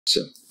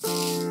So,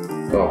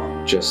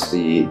 oh, just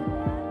the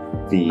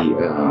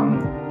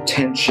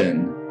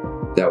tension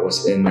that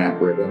was in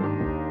that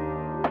ribbon.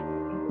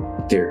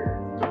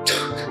 There,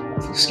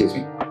 excuse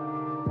me.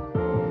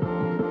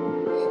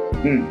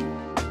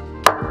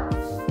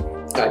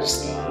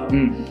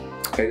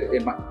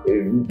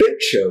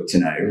 Big show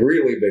tonight,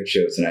 really big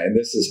show tonight. And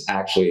this is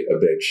actually a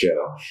big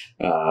show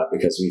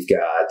because we've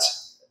got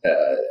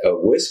a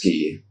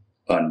whiskey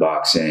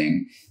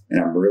unboxing, and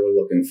I'm really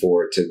looking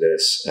forward to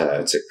this.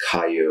 It's a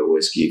Kaiyo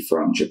whiskey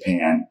from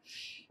Japan,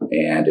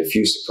 and a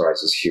few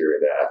surprises here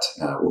that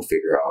we'll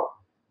figure out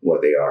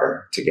what they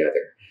are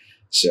together.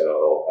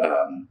 So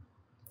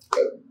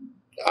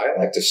I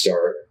like to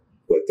start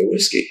with the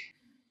whiskey.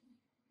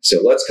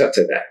 So let's cut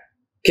to that.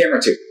 Camera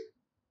 2.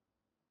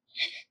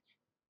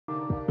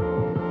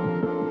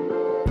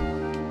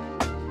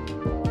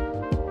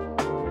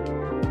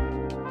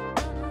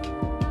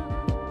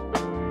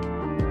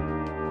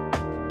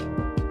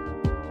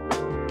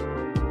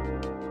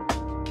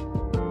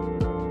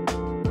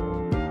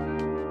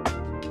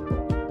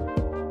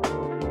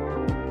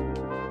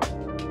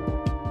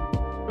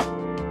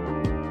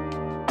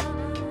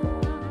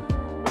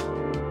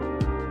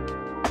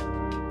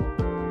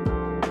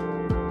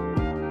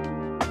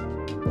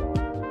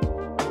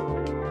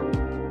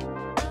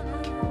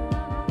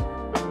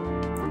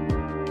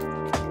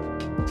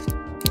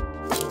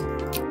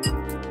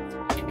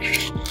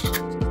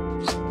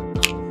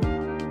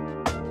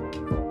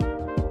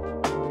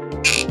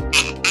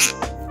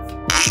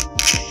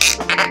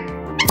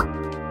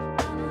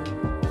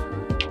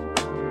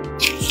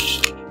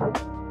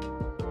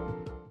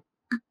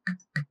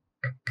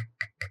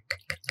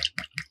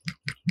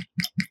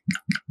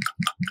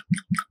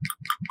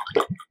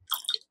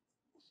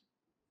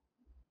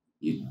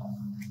 You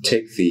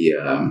take the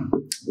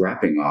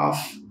wrapping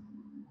off.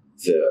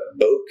 The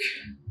oak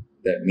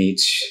that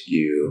meets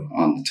you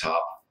on the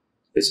top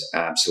is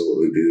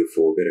absolutely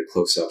beautiful. Get a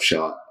close-up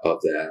shot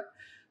of that.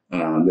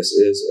 This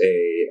is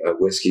a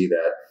whiskey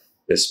that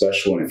is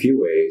special in a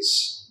few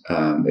ways.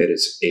 It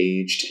is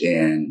aged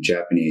in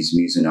Japanese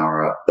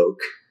Mizunara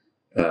Oak,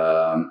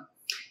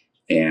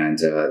 and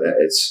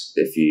it's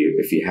if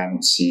you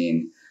haven't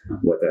seen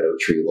what that oak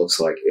tree looks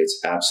like, it's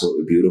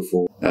absolutely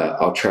beautiful.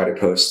 I'll try to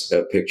post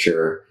a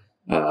picture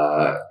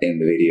in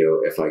the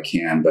video if I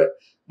can, but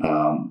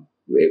I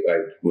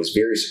was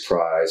very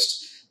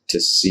surprised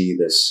to see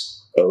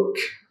this oak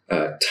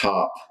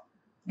top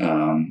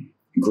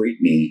greet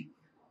me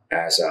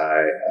as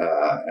I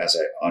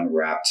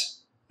unwrapped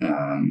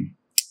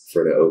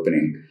for the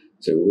opening.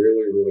 So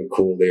really, really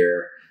cool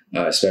there,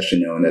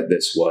 especially knowing that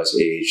this was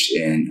aged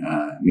in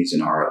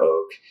Mizunara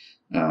Oak.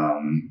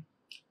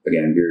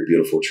 Again, very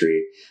beautiful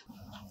tree.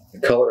 The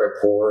color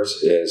it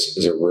pours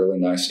is a really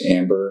nice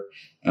amber,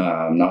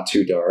 not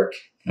too dark.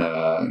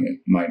 It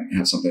might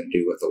have something to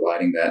do with the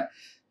lighting that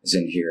is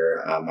in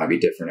here. Might be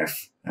different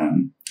if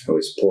I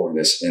was pouring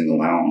this in the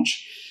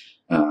lounge.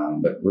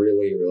 But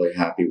really, really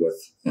happy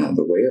with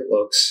the way it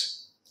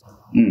looks.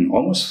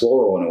 Almost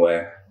floral in a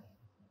way.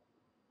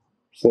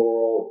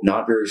 Floral,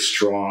 not very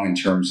strong in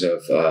terms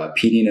of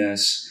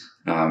peatiness.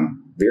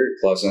 Very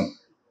pleasant.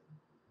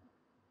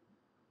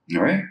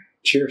 All right.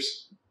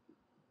 Cheers.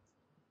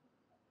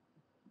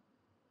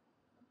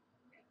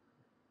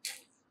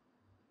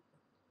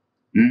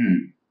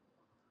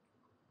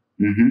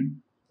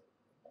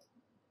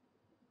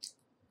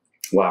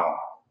 Wow.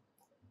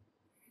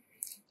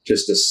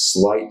 Just a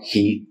slight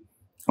heat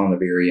on the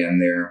very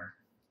end there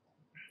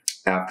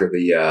after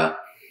the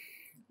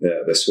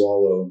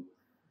swallow.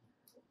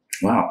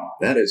 Wow,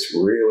 that is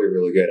really,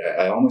 really good.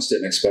 I almost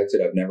didn't expect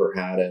it. I've never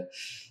had a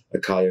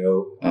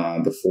Kaiyo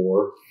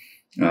before.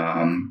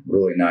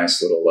 Really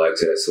nice little legs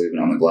that it's leaving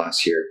on the glass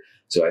here.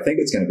 So I think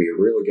it's going to be a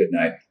really good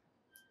night.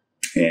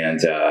 And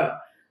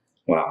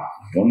wow,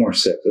 one more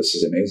sip. This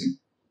is amazing.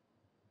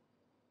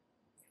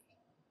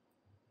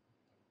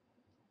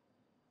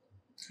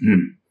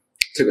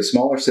 Took a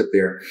smaller sip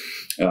there,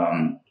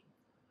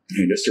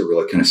 just to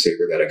really kind of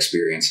savor that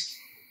experience.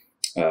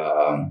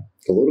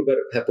 A little bit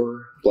of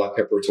pepper, black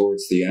pepper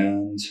towards the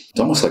end. It's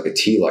almost like a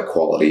tea-like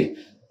quality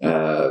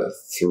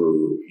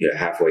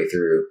halfway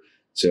through.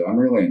 So I'm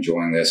really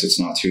enjoying this. It's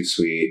not too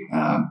sweet.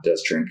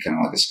 Does drink kind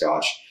of like a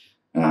scotch.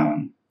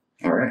 All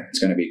right, it's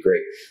going to be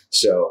great.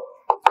 So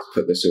let's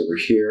put this over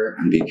here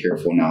and be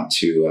careful not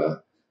to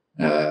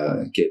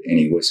get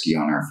any whiskey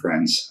on our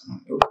friends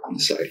over on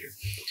the side here.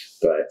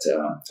 But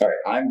all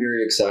right, I'm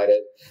very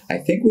excited. I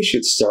think we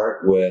should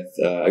start with,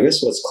 I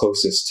guess, what's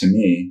closest to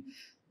me.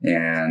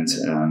 And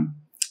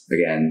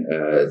again,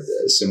 a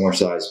similar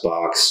size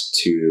box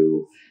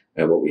to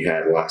what we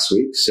had last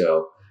week.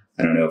 So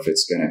I don't know if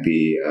it's going to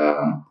be,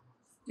 I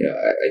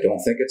don't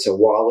think it's a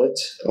wallet,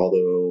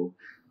 although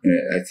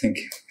I think,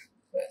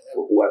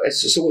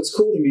 so what's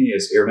cool to me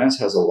is Hermes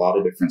has a lot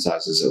of different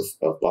sizes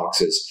of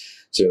boxes.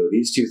 So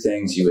these two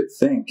things you would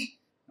think,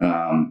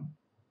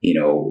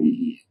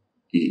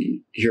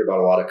 you hear about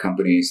a lot of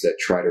companies that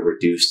try to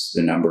reduce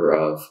the number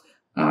of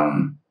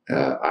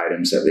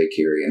items that they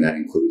carry, and that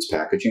includes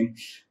packaging.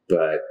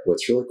 But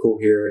what's really cool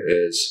here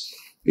is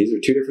these are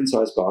two different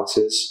size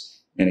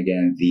boxes. And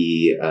again,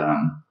 the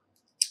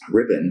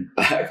ribbon,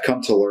 I've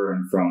come to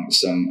learn from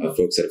some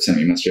folks that have sent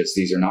me messages,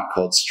 these are not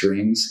called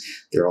strings.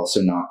 They're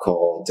also not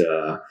called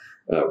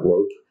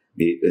rope.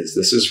 This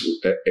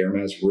is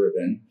Hermes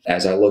ribbon.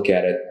 As I look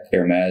at it,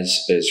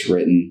 Hermes is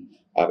written,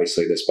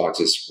 obviously this box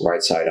is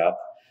right side up.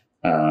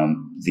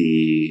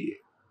 The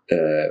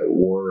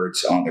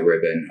words on the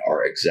ribbon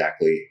are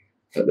exactly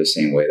the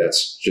same way.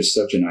 That's just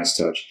such a nice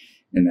touch.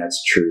 And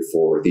that's true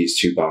for these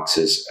two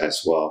boxes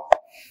as well.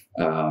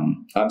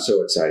 I'm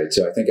so excited.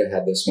 So I think I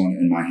had this one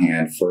in my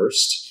hand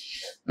first.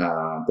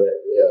 But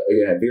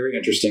again, very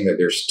interesting that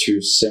there's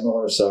two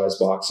similar size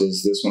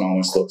boxes. This one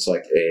almost looks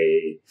like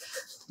a,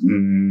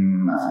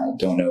 I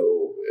don't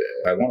know,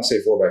 I want to say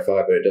 4x5,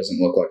 but it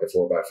doesn't look like a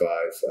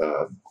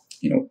 4x5,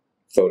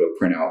 photo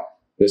printout.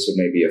 This would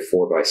maybe a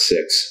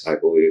 4x6, I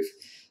believe.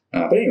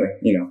 But anyway,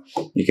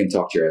 you can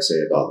talk to your SA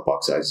about the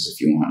box sizes if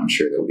you want. I'm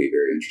sure they'll be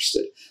very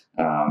interested.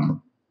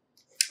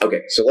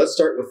 Okay, so let's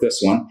start with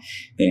this one,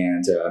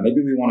 and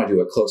maybe we want to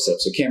do a close-up.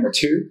 So camera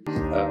 2.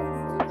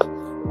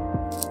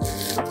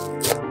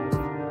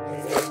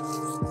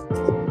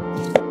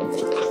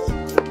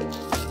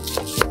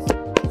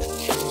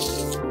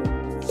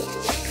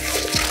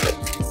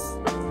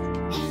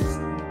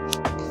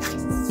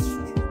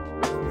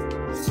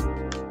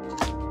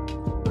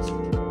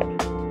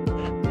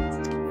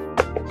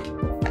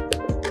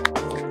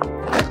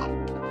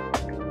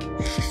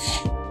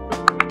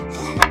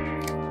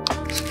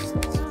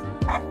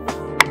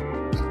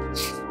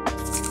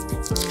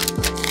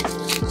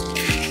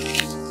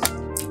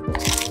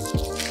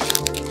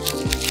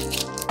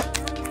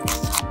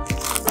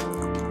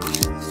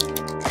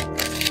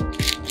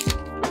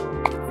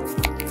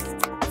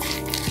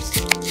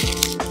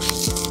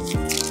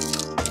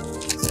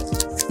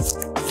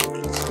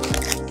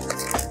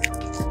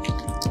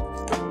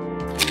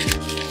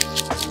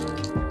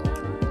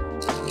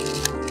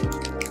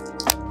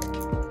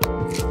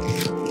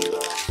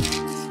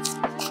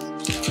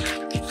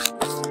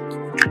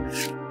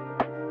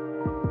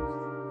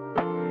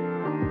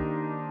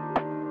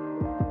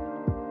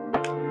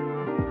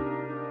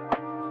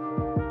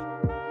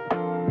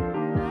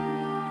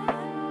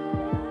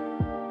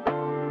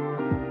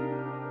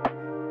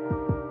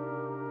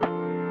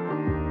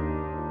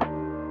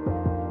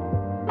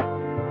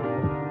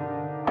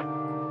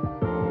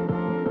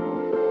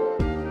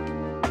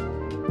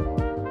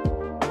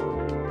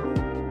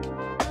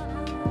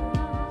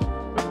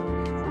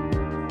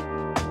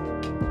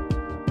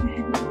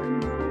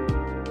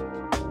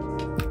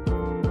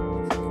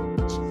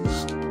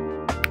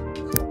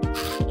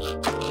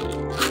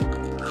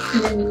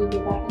 And then when you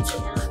go back and sit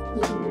down,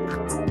 you can do the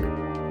close up and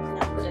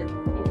not put it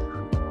in.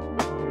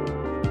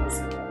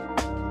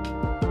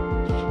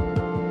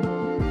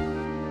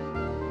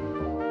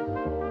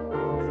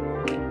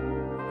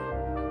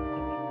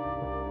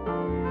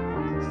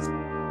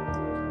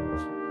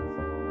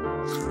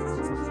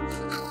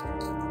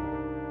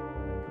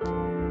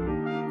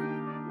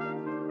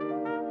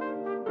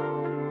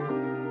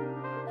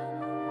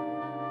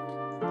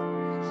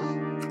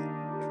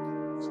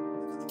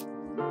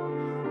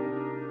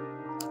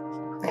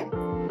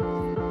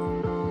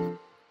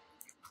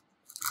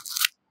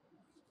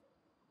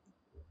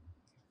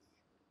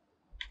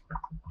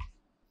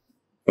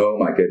 Oh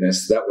my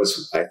goodness, that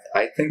was,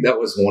 I think that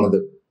was one of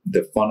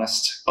the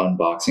funnest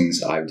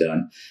unboxings I've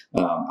done.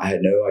 I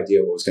had no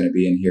idea what was going to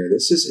be in here.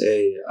 This is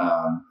a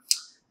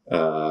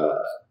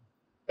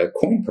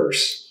coin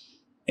purse,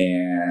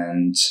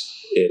 and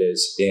it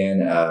is in,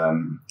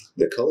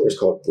 the color is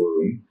called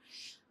broom.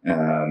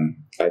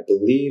 I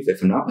believe,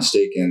 if I'm not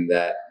mistaken,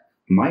 that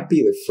might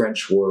be the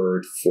French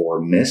word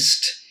for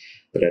mist,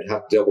 but I'd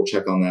have to double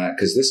check on that,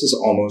 because this is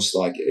almost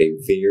like a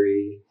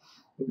very,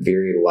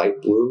 very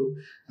light blue.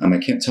 I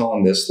can't tell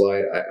in this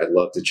light. I'd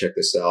love to check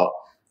this out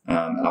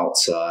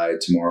outside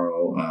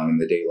tomorrow in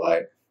the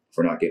daylight if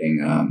we're not getting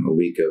a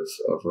week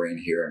of rain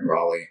here in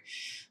Raleigh.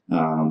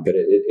 But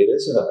it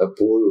is a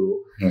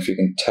blue. I don't know if you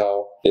can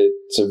tell.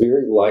 It's a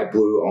very light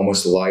blue,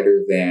 almost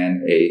lighter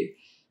than a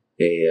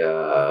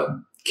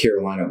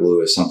Carolina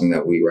blue is something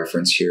that we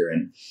reference here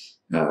in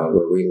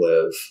where we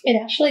live. It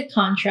actually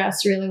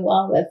contrasts really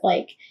well with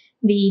like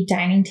the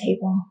dining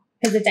table,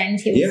 because the dining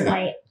table is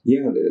light.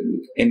 Yeah,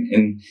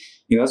 and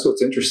that's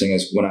what's interesting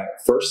is when I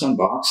first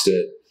unboxed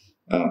it,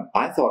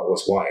 I thought it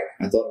was white.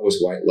 I thought it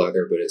was white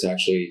leather, but it's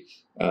actually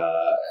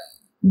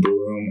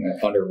broom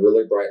under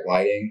really bright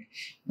lighting.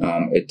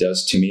 It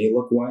does to me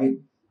look white,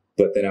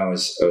 but then I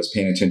was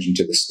paying attention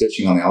to the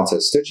stitching on the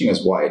outside. Stitching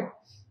is white,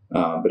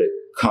 but it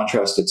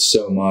contrasted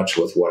so much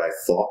with what I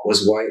thought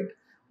was white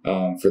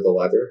for the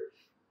leather.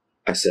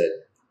 I said,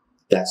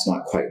 that's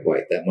not quite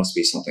white. That must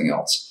be something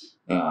else.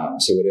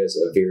 So it is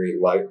a very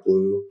light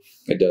blue.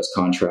 It does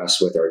contrast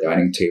with our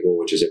dining table,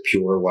 which is a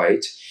pure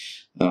white.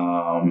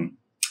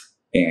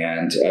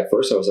 And at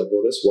first I was like,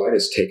 well, this white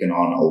has taken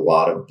on a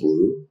lot of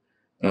blue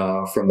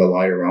from the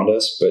light around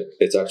us, but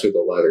it's actually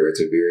the leather.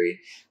 It's a very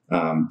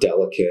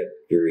delicate,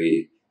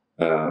 very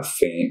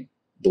faint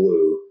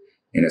blue.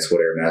 and it's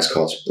what Hermes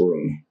calls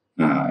broom.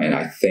 And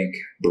I think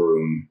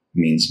broom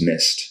means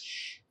mist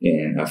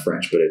in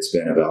French, but it's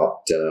been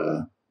about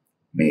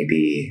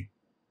maybe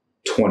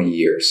 20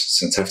 years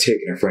since I've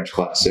taken a French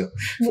class. So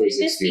would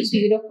this be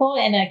beautiful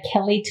in a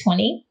Kelly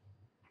 20?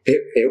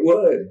 It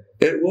would.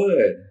 It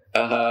would.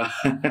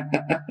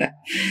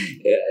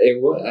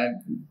 It would.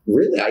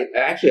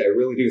 I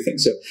really do think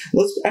so.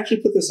 Let's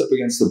actually put this up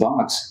against the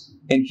box.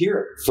 And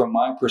here, from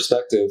my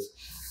perspective,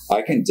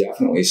 I can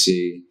definitely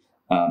see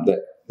that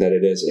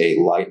it is a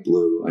light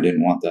blue. I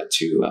didn't want that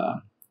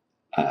to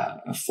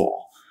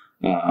fall.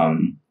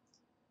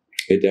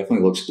 It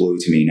definitely looks blue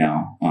to me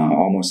now.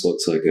 Almost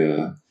looks like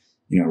a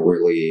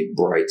really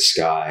bright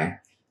sky.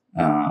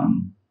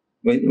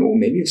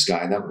 Maybe a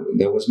sky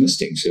that was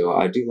misting. So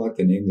I do like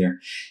the name there.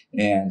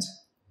 And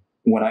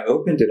when I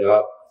opened it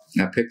up,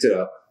 I picked it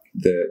up.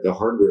 The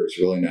hardware is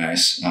really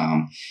nice.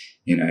 I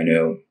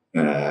know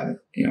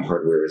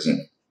hardware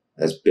isn't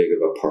as big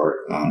of a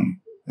part on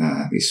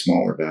these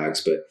smaller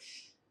bags, but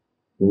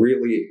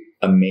really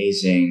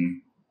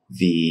amazing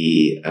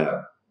the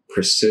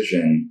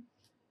precision,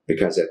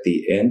 because at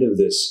the end of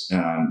this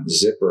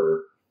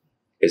zipper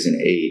is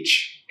an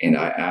H, and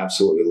I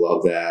absolutely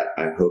love that.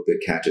 I hope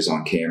it catches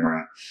on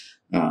camera.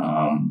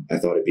 I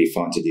thought it'd be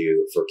fun to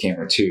do for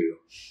camera 2,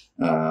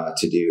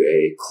 to do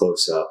a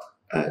close-up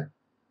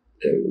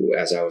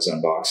as I was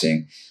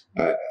unboxing.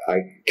 I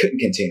couldn't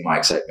contain my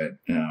excitement.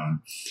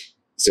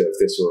 So if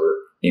this were,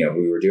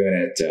 we were doing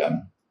it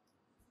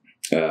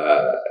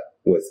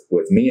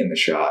with me in the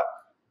shot,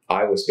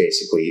 I was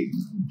basically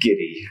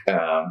giddy.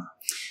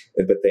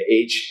 But the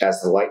H,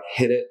 as the light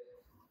hit it,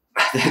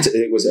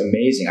 it was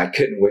amazing. I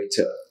couldn't wait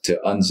to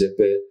unzip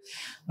it.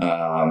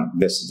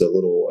 The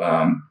little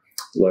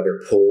leather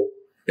pull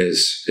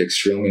is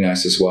extremely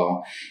nice as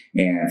well.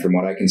 And from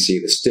what I can see,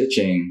 the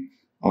stitching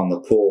on the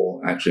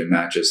pull actually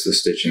matches the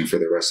stitching for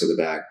the rest of the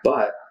bag.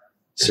 But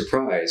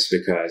surprise,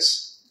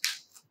 because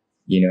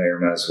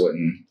Hermes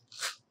wouldn't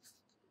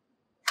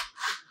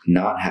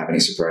not have any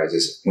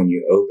surprises. When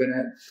you open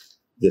it,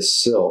 the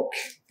silk,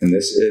 and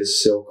this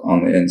is silk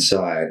on the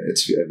inside,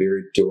 it's a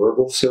very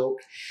durable silk.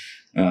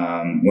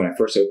 When I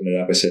first opened it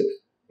up, I said,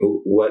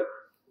 what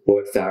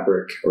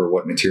fabric or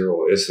what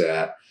material is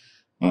that?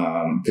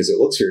 Because it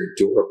looks very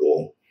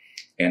durable.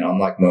 And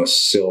unlike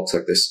most silks,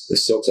 like the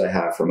silks I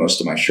have for most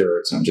of my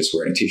shirts, I'm just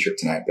wearing a t-shirt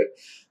tonight, but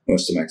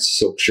most of my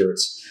silk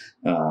shirts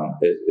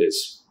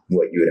is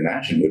what you would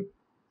imagine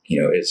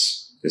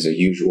is a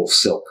usual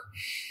silk.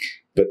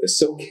 But the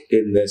silk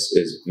in this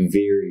is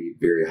very,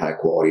 very high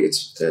quality.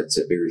 It's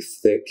a very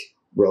thick,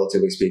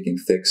 relatively speaking,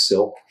 thick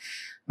silk.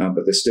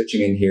 But the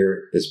stitching in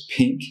here is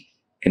pink,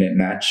 and it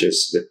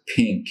matches the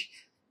pink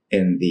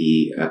in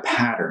the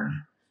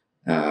pattern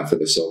for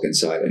the silk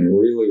inside, and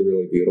really,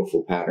 really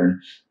beautiful pattern.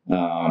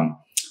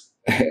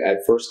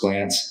 At first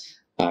glance,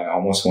 I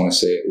almost want to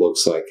say it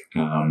looks like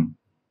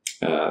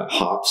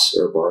hops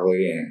or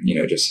barley, and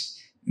it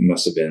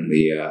must have been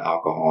the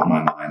alcohol in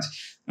my mind.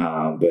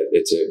 But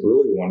it's a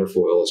really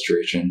wonderful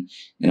illustration,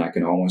 and I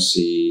can almost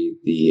see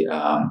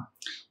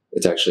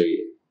it's actually,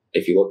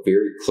 if you look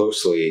very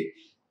closely,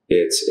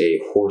 it's a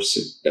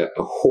horse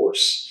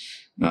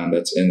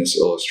that's in this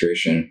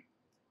illustration.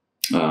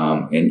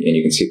 And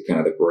you can see kind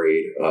of the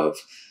braid of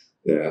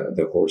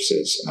the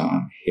horse's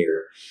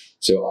hair.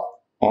 So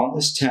on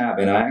this tab,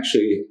 and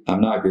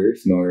I'm not very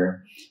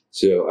familiar,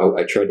 so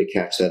I tried to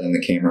catch that in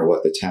the camera,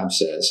 what the tab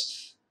says.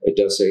 It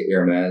does say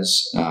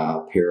Hermes,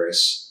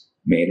 Paris,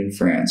 made in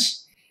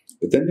France.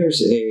 But then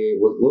there's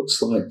what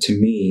looks like to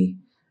me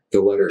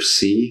the letter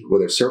C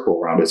with a circle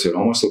around it, so it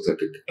almost looks like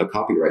a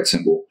copyright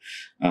symbol.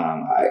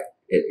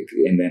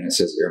 And then it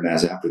says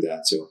Hermes after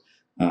that. So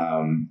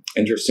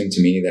interesting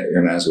to me that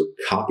Hermes would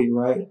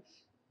copyright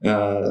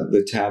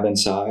the tab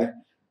inside,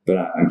 but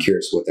I'm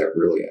curious what that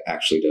really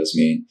actually does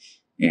mean.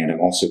 And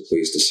I'm also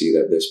pleased to see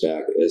that this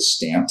bag is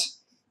stamped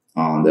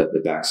on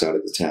the back side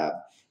of the tab,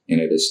 and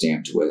it is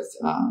stamped with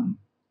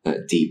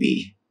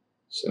DB.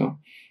 So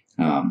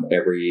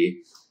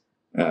every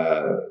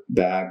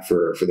bag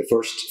for the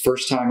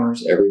first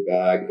timers, every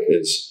bag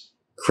is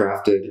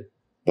crafted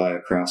by a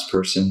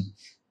craftsperson.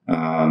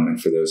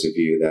 And for those of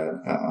you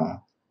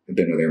that have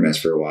been with Hermes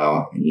for a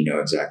while, and you know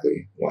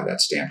exactly why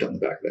that's stamped on the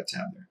back of that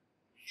tab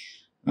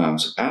there.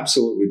 So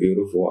absolutely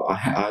beautiful.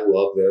 I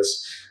love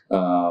this.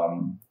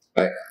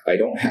 I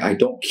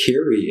don't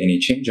carry any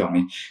change on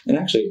me. And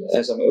actually,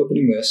 as I'm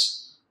opening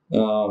this,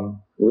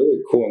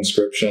 really cool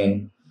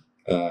inscription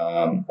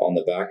on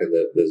the back of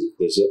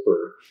the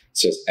zipper. It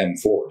says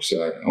M4.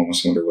 So I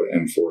almost wonder what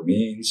M4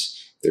 means,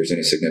 if there's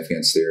any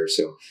significance there.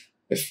 So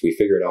if we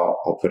figure it out,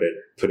 I'll put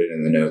it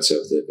in the notes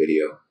of the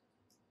video.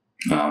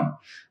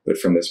 But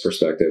from this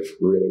perspective,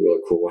 really,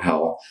 really cool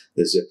how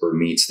the zipper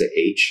meets the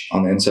H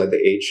on the inside.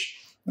 The H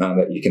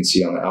that you can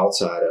see on the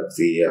outside of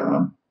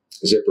the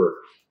zipper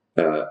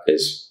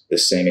is the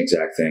same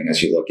exact thing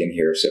as you look in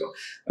here. So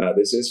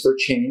this is for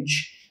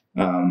change.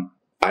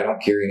 I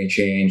don't carry any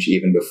change,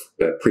 even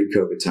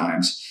pre-COVID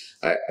times.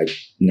 I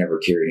never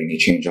carried any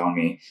change on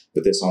me,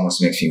 but this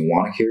almost makes me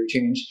want to carry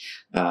change.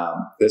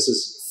 This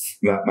is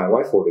my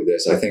wife ordered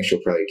this. I think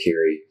she'll probably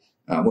carry.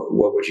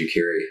 What would you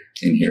carry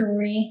in here?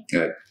 Jewelry.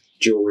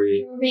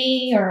 Jewelry.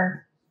 Jewelry,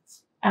 or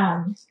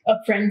a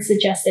friend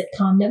suggested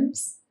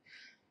condoms.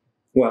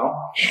 Well,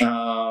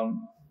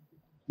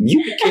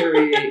 you can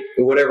carry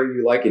whatever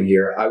you like in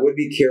here. I would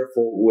be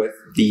careful with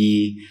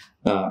the,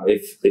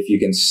 if you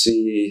can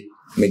see,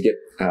 let me get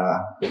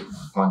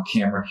on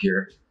camera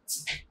here.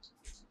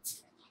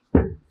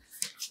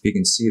 You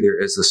can see there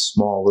is a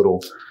small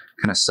little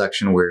kind of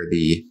section where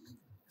the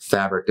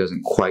fabric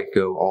doesn't quite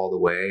go all the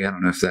way. I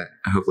don't know if that,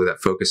 hopefully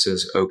that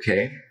focuses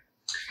okay.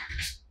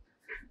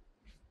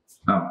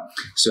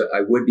 So I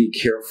would be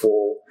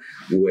careful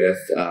with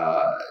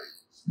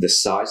the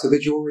size of the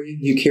jewelry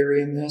you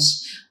carry in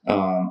this.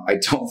 I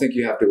don't think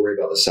you have to worry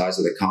about the size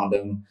of the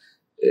condom.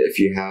 If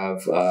you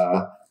have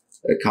a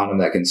condom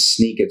that can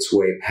sneak its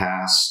way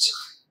past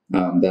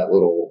that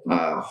little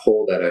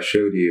hole that I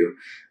showed you,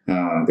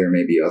 there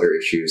may be other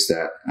issues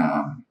that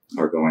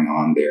are going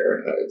on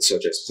there,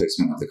 such as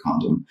placement of the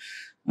condom.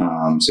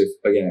 So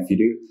again, if you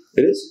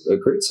do, it is a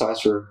great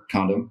size for a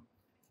condom.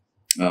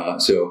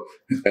 So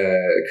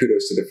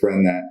kudos to the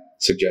friend that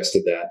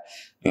suggested that.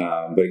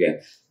 But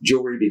again,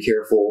 jewelry, be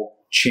careful.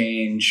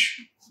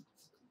 Change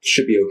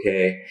should be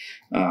okay.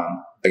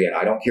 Again,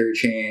 I don't carry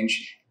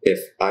change. If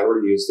I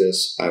were to use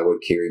this, I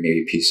would carry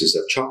maybe pieces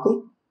of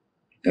chocolate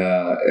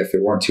if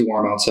it weren't too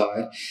warm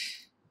outside.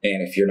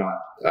 And if you're not,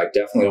 I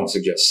definitely don't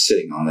suggest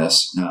sitting on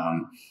this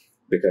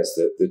because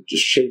the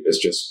shape is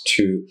just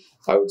too,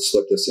 I would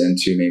slip this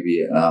into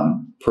maybe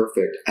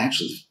perfect.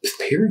 Actually, the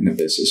pairing of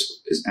this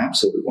is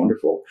absolutely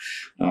wonderful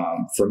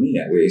for me,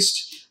 at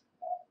least.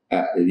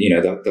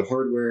 The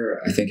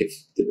hardware, I think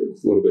it's a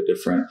little bit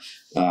different,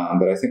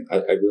 but I think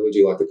I really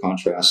do like the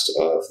contrast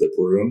of the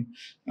broom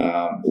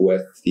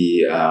with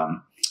the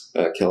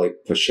Kelly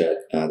pochette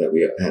that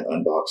we had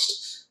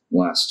unboxed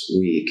last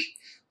week.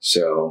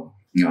 So,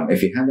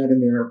 if you had that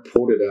in there,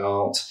 pulled it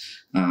out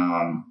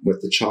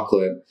with the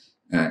chocolate,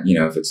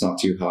 if it's not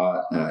too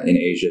hot in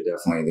Asia,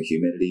 definitely the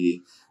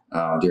humidity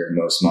during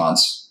most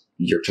months,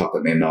 your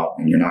chocolate may melt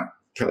and you're not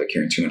probably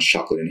carrying too much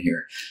chocolate in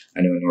here.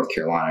 I know in North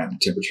Carolina, the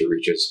temperature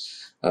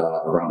reaches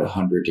around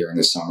 100 during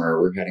the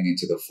summer. We're heading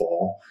into the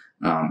fall.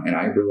 And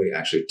I really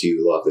actually do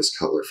love this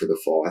color for the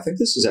fall. I think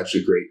this is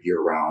actually great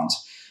year round.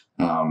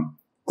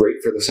 Great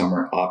for the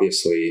summer,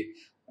 obviously.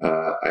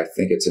 I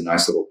think it's a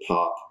nice little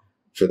pop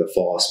for the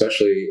fall,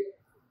 especially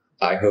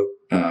I hope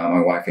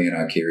my wife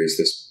Anna carries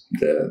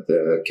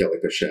the Kelly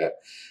pochette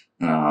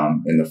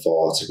in the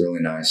fall. It's a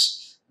really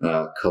nice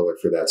color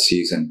for that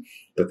season.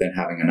 But then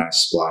having a nice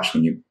splash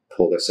when you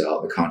pull this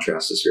out, the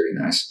contrast is very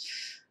nice.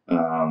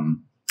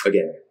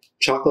 Again,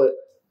 chocolate,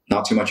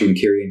 not too much you can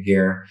carry in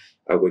here.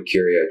 I would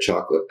carry a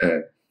chocolate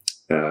with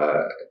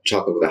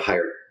a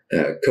higher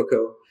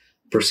cocoa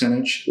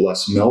percentage,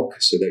 less milk,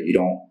 so that you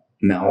don't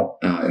melt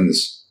in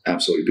this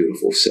absolutely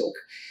beautiful silk.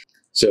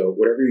 So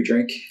whatever you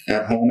drink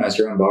at home as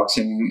you're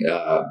unboxing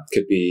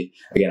could be,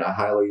 again, I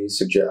highly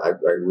suggest, I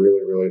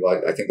really, really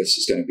like, I think this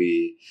is going to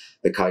be,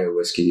 the Kaiyo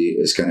whiskey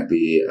is going to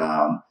be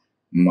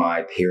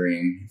my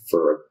pairing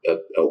for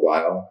a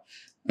while.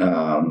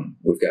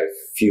 We've got a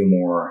few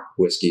more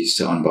whiskeys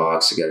to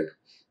unbox. I got a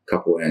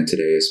couple in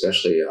today,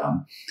 especially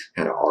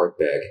had an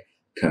Ardbeg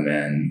come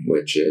in,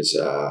 which is,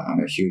 I'm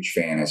a huge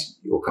fan, as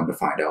you'll come to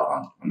find out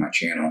on my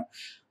channel,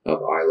 of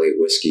Islay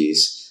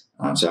whiskeys.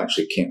 So I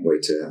actually can't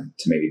wait to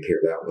maybe pair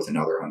that with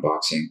another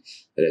unboxing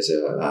that is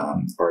a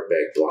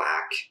Ardbeg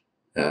Black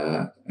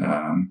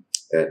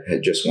that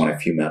had just won a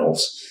few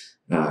medals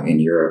in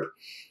Europe.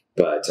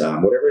 But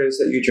whatever it is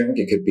that you drink,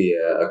 it could be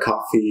a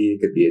coffee,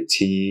 it could be a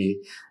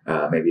tea,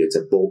 maybe it's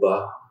a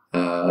boba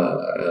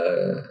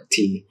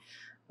tea,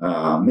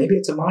 maybe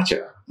it's a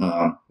matcha,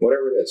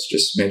 whatever it is,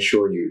 just make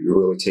sure you're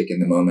really taking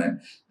the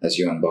moment as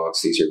you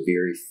unbox. These are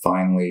very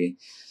finely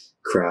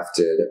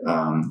crafted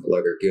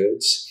leather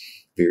goods,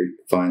 very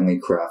finely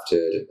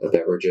crafted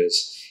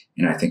beverages,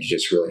 and I think you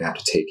just really have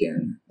to take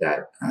in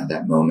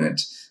that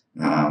moment.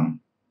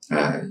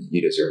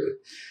 You deserve it.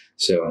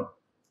 So,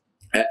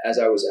 as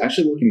I was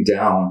actually looking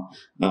down,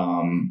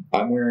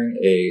 I'm wearing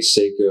a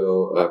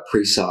Seiko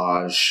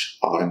Presage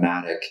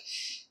automatic,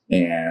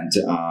 and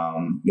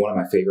one of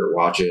my favorite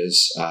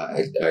watches.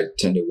 I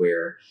tend to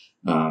wear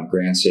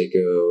Grand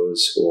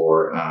Seikos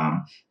or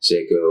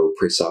Seiko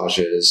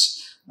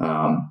Presages.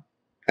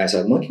 As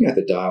I'm looking at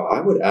the dial, I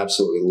would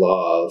absolutely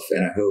love,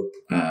 and I hope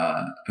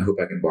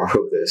I can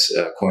borrow this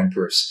coin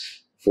purse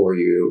for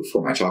you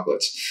for my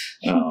chocolates.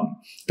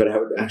 But I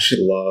would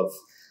actually love,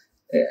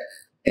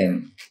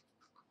 and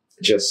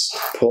just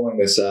pulling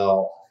this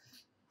out,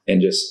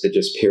 and it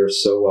just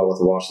pairs so well with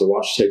the watch. The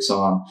watch takes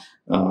on,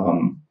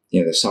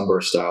 the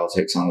sunburst style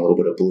takes on a little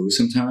bit of blue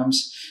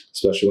sometimes,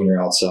 especially when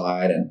you're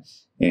outside,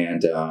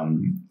 and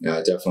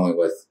definitely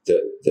with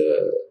the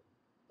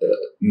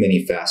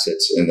many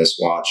facets in this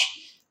watch,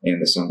 and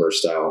the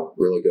sunburst style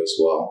really goes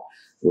well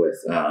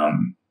with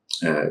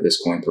this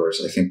coin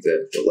purse. I think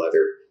that the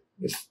leather,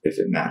 if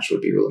it matched,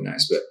 would be really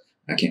nice, but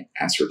I can't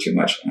ask for too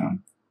much.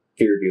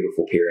 very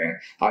beautiful pairing.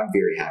 I'm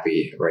very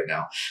happy right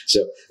now.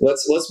 So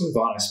let's move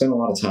on. I spent a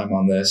lot of time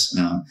on this.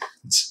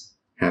 Let's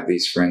have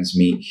these friends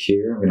meet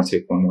here. I'm going to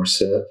take one more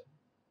sip.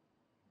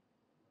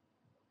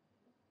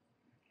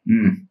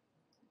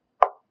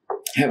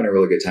 Having a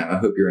really good time. I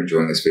hope you're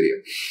enjoying this video.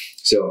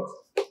 So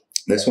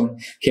this one,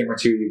 camera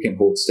 2, you can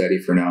hold steady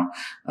for now.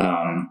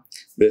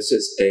 This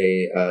is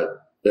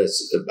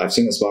I've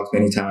seen this box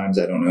many times.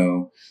 I don't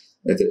know.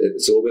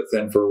 It's a little bit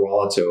thin for a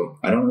wallet, so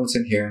I don't know what's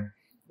in here.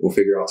 We'll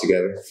figure out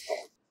together.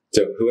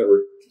 So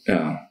whoever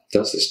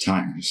does this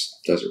time just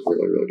does a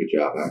really, really good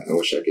job. I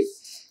wish I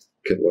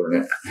could learn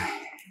it.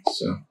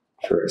 So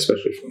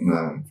especially for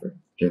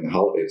during the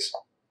holidays.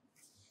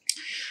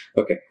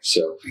 Okay,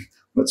 so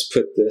let's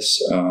put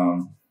this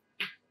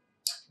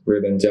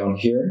ribbon down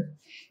here,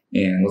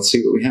 and let's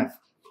see what we have.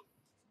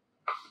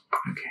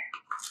 Okay.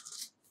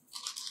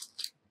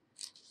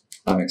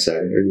 I'm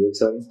excited. Are you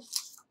excited?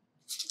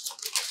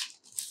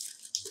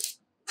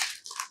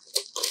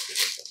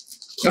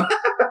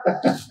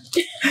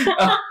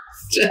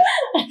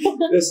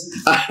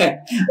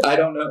 I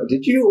don't know.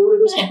 Did you order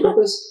this on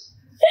purpose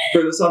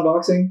for this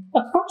unboxing?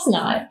 Of course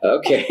not.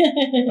 Okay.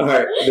 All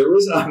right. The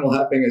reason I'm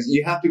laughing is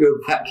you have to go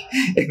back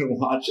and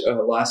watch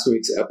last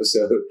week's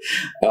episode.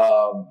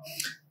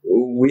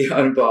 We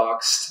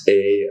unboxed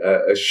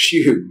a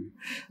shoe,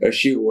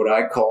 what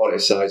I call it a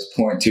size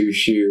 0.2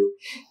 shoe.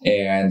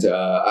 And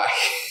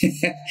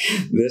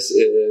this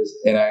is,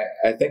 and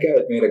I think I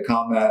had made a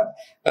comment.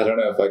 I don't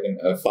know if I can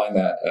find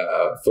that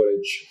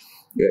footage.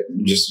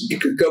 Just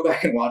go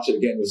back and watch it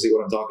again. You'll see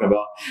what I'm talking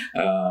about.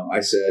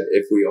 I said,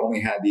 if we only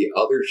had the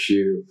other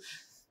shoe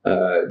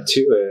to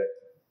it.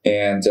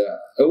 And,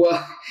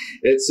 well,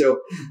 it's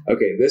so,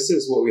 okay, this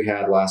is what we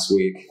had last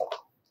week.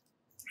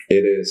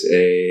 It is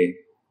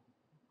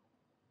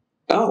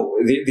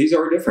these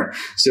are different.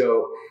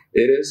 So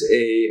it is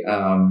a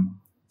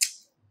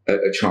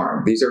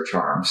charm. These are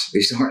charms.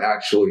 These aren't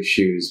actually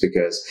shoes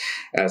because,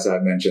 as I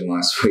mentioned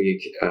last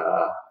week,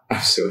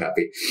 I'm so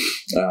happy.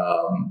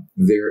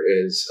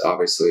 There is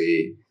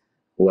obviously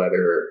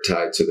leather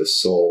tied to the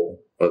sole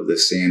of the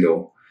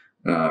sandal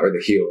or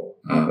the heel.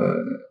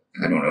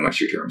 I don't know my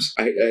shoe terms.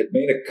 I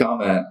made a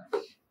comment.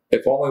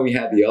 If only we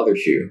had the other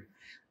shoe.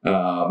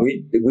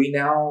 We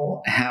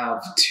now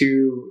have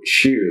 2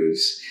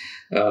 shoes.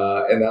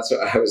 And that's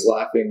what I was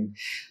laughing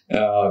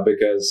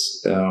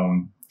because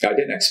I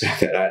didn't expect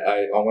that.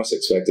 I almost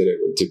expected it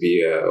to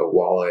be a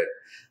wallet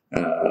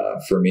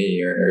for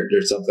me or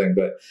something.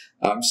 But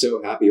I'm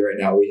so happy right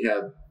now. We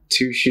have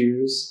 2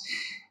 shoes,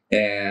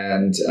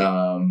 and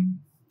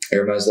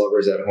Hermes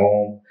lovers at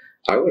home,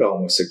 I would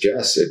almost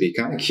suggest it'd be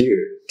kind of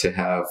cute to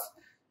have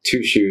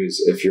 2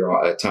 shoes if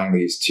you're tying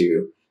these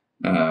to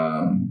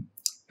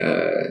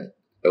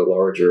a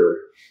larger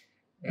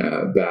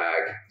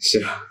bag. So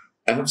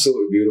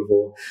absolutely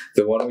beautiful.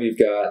 The one we've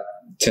got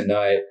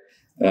tonight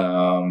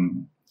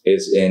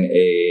is in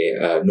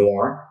a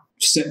noir.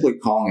 Simply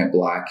calling it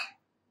black,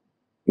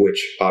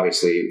 which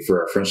obviously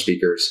for our French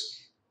speakers,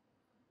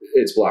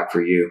 it's black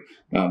for you.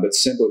 But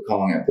simply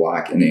calling it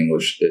black in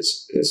English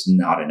is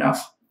not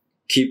enough.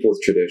 Keep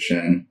with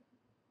tradition,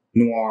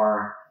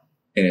 noir,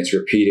 and it's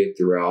repeated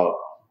throughout,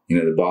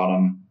 the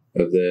bottom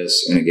of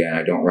this. And again,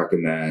 I don't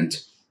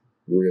recommend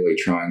really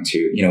trying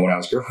to, when I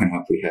was growing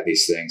up, we had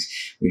these things.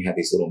 We had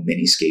these little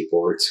mini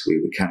skateboards we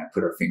would kind of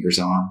put our fingers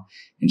on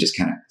and just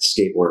kind of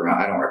skateboard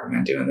around. I don't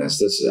recommend doing this.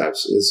 This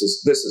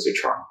is a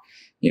charm.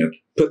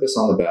 Put this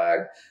on the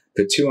bag.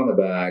 Put 2 on the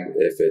bag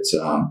if it's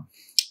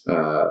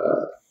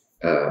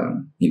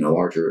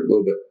larger, a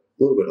little bit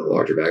of a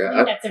larger bag.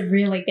 I think that's a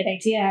really good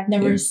idea. I've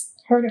never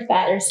heard of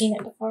that or seen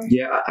it before.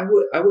 Yeah, I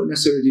wouldn't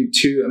necessarily do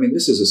 2. I mean,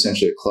 this is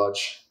essentially a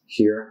clutch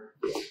here.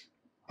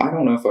 I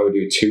don't know if I would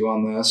do 2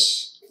 on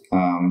this.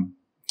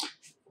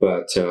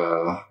 But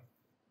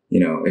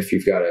if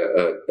you've got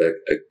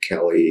a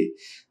Kelly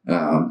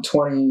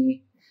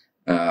 20,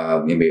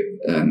 maybe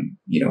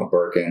a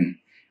Birkin,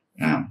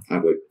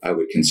 I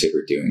would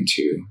consider doing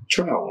 2.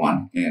 Try out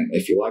 1, and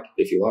if you like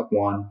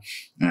one,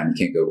 you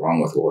can't go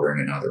wrong with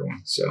ordering another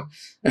one. So,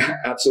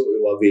 absolutely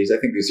love these. I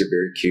think these are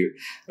very cute,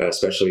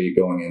 especially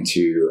going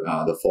into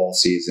the fall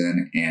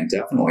season and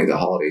definitely the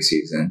holiday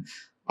season.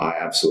 I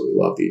absolutely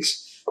love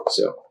these.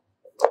 So,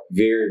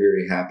 very,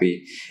 very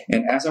happy.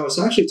 And as I was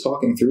actually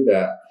talking through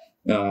that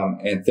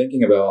and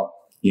thinking about,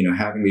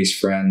 having these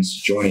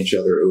friends join each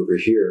other over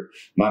here,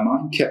 my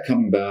mind kept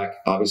coming back,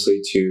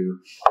 obviously, to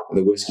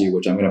the whiskey,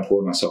 which I'm going to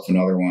pour myself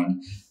another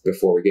one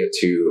before we get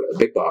to a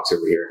big box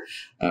over here.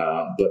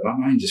 But my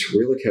mind just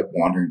really kept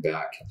wandering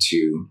back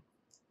to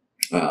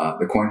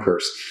the coin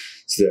purse.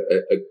 So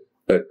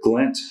a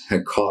glint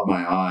had caught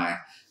my eye,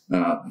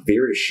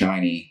 very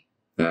shiny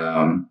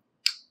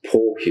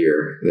pull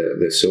here,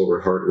 the silver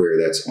hardware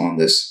that's on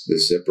this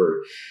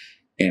zipper.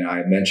 And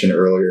I mentioned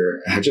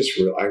earlier, I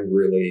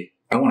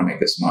want to make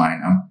this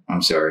mine.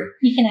 I'm sorry.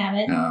 You can have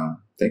it.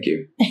 Thank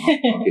you.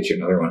 I'll get you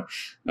another one.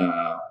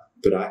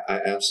 But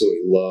I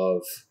absolutely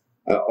love,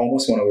 I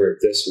almost want to wear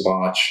this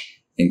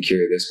watch and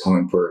carry this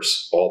coin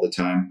purse all the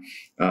time.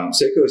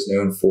 Seiko is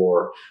known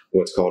for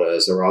what's called a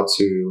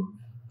Zaratsu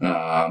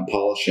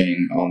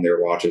polishing on their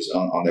watches,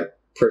 on their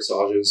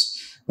pressages.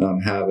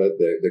 Have it.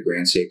 The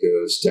Grand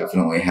Seikos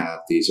definitely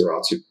have the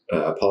Zaratsu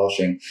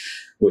polishing,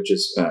 which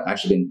has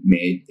actually been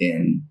made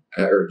in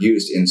or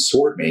used in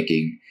sword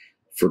making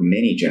for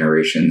many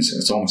generations.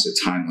 It's almost a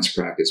timeless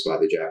practice by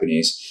the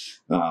Japanese.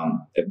 A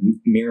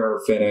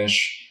mirror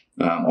finish,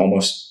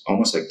 almost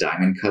like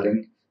diamond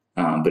cutting,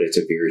 but it's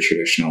a very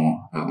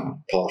traditional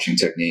polishing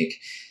technique,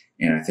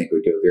 and I think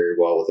would go very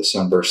well with a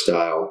sunburst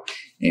style.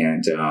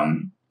 And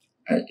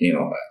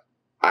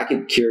I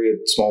could carry a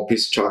small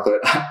piece of chocolate.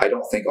 I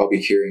don't think I'll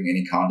be carrying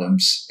any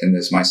condoms in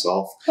this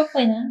myself.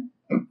 Hopefully not.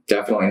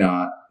 Definitely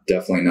not.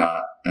 Definitely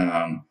not.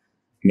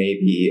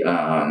 Maybe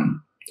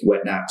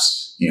wet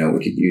naps. We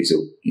could use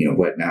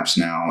wet naps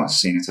now,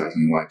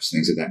 sanitizing wipes,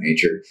 things of that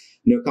nature.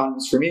 No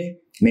condoms for me.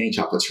 Many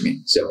chocolates for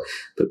me. So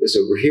put this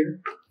over here,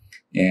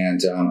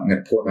 and I'm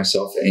going to pour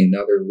myself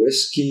another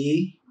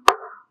whiskey.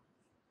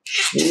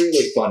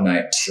 Really fun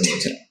night for me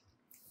tonight.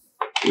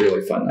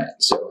 Really fun night.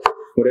 So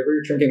whatever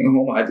you're drinking at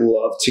home, I'd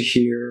love to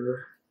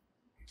hear.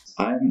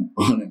 I'm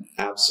on an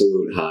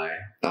absolute high.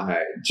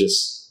 I've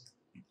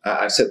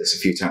said this a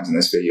few times in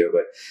this video,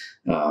 but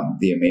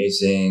the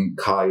amazing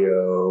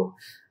Kaiyo.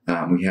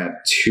 We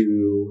have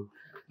two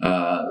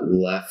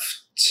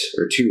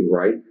two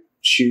right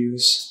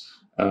shoes,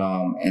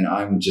 and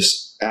I'm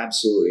just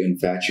absolutely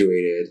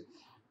infatuated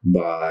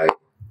by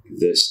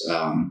this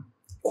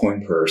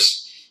coin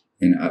purse.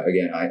 And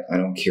again, I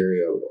don't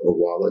carry a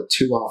wallet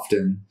too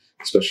often,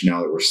 especially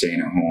now that we're staying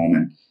at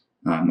home,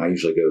 and I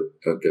usually go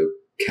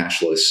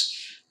cashless.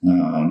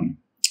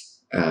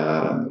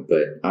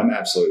 But I'm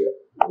absolutely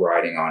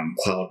riding on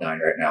cloud nine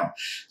right now.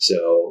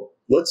 So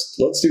let's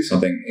do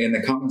something in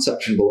the comment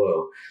section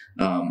below.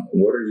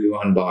 What are you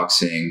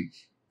unboxing,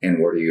 and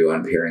what are you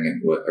unpairing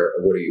it with, or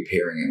what are you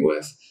pairing it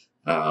with?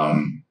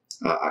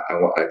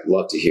 I'd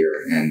love to hear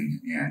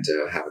and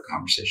have a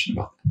conversation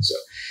about that. So.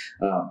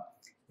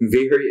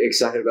 Very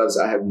excited about this.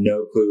 I have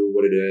no clue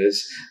what it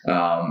is.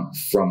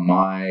 From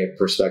my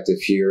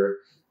perspective here,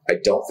 I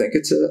don't think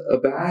it's a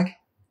bag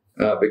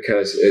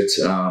because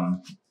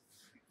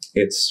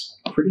it's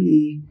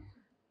pretty.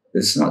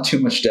 There's not too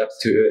much depth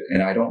to it,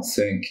 and I don't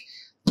think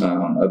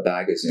a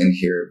bag is in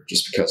here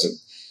just because of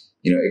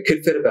it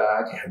could fit a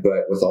bag,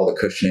 but with all the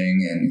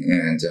cushioning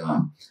and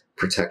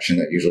protection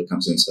that usually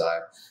comes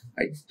inside,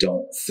 I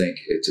don't think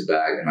it's a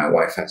bag. And my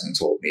wife hasn't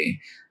told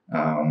me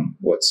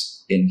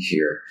what's in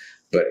here.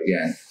 But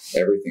again,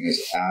 everything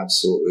is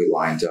absolutely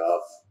lined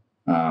up,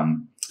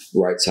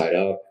 right side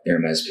up,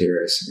 Hermes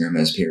Paris,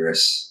 Hermes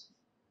Paris,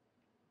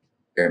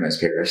 Hermes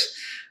Paris.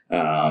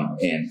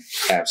 And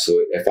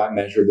absolutely, if I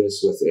measure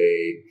this with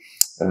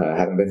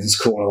haven't been in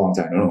school in a long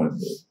time, I don't know what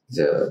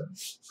the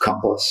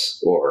compass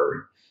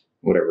or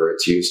whatever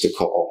it's used to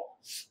call,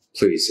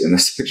 please, in the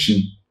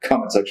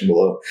comment section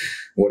below,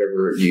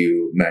 whatever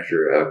you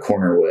measure a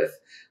corner with,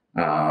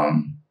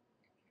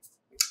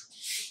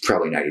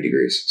 probably 90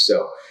 degrees.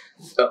 So,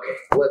 okay,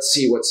 let's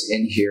see what's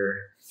in here,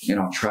 and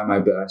I'll try my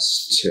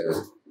best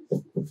to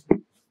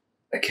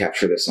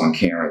capture this on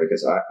camera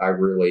because I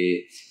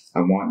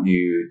want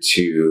you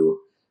to,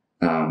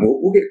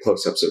 we'll get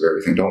close-ups of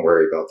everything. Don't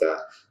worry about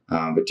that.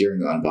 But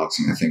during the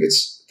unboxing, I think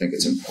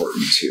it's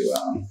important to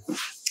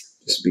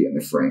just be in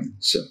the frame.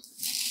 So,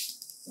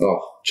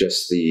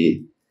 just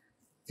the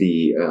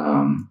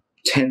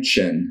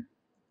tension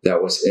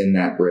that was in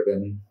that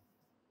ribbon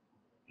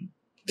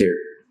there.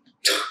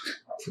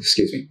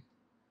 Excuse me.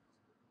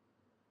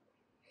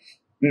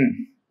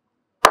 In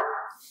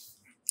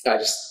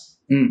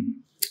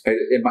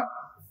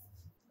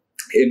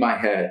my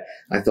head,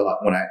 I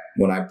thought when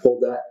I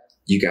pulled that,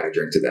 you got to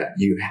drink to that.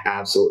 You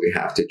absolutely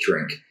have to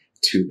drink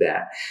to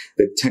that.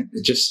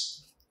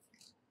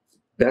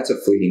 That's a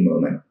fleeting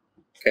moment.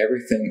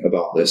 Everything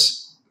about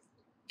this,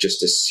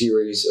 just a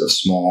series of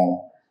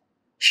small,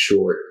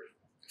 short,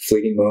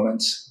 fleeting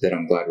moments that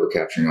I'm glad we're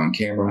capturing on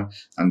camera.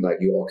 I'm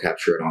glad you all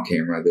capture it on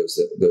camera, those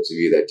of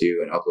you that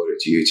do, and upload it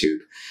to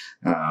YouTube,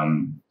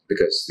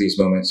 because these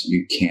moments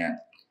you can't.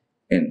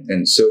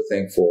 And so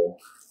thankful,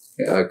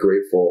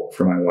 grateful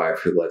for my wife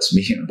who lets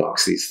me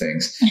unbox these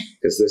things,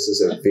 because this is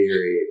a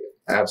very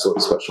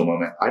absolutely special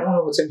moment. I don't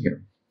know what's in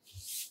here.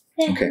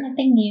 Yeah, okay.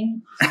 Nothing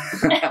new.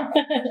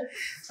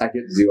 I get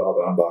to do all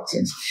the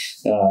unboxings.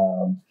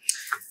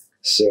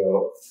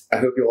 So I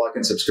hope you'll like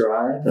and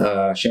subscribe.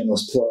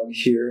 Shameless plug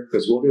here,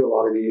 because we'll do a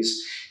lot of these.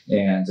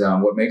 And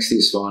what makes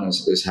these fun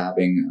is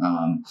having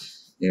a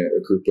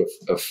group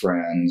of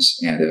friends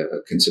and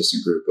a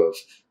consistent group of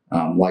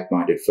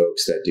like-minded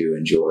folks that do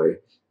enjoy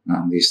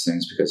these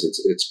things, because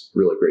it's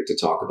really great to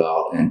talk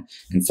about and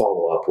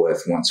follow up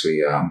with once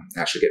we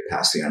actually get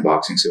past the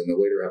unboxing. So in the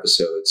later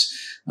episodes,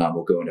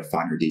 we'll go into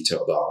finer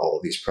detail about all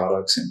of these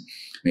products, and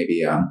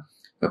maybe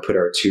put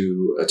our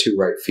two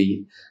right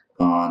feet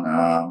on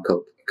a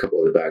couple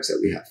of the bags that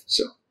we have.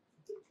 So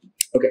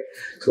Okay,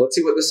 so let's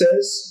see what this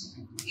is.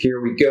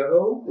 Here we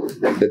go.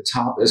 The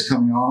top is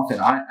coming off, and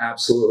I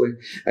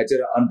did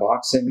an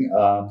unboxing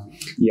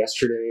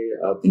yesterday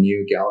of the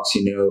new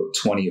Galaxy Note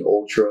 20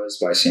 Ultras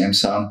by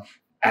Samsung.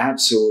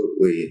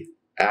 Absolutely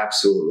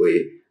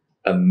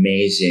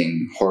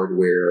amazing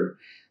hardware.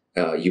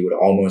 You would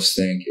almost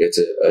think it's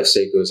a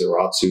Seiko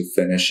Zaratsu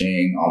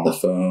finishing on the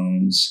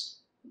phones,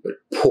 but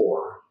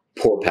poor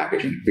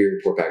packaging, very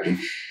poor packaging.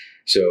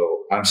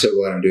 So I'm so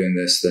glad I'm doing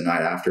this the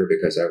night after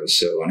because I was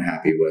so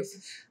unhappy with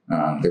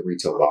the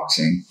retail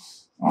boxing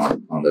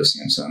on those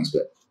Samsungs,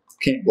 but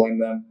can't blame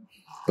them.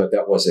 But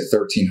that was a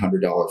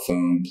 $1,300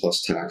 phone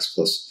plus tax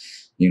plus,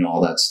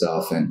 all that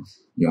stuff. And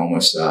you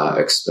almost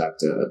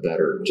expect a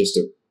better, just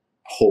a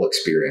whole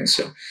experience.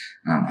 So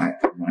I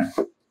want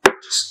to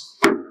just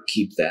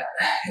keep that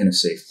in a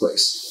safe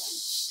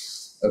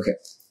place. Okay,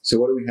 so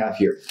what do we have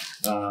here?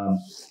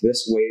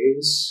 This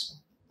weighs,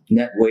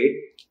 net weight,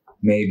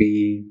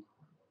 maybe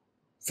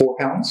 4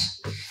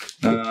 pounds.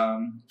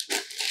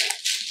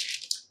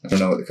 I don't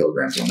know what the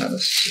kilograms on that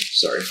is.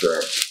 Sorry for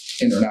our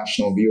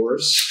international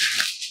viewers.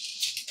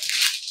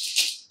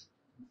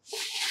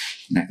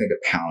 And I think a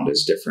pound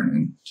is different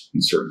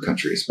in certain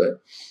countries, but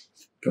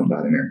going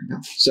by the American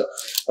pound. So,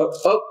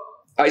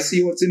 I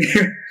see what's in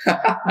here.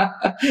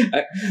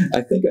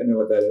 I think I know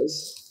what that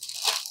is.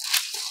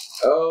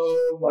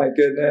 Oh my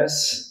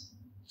goodness.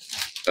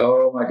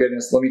 Oh my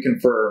goodness. Let me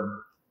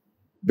confirm,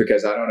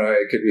 because I don't know.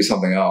 It could be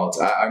something else.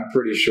 I'm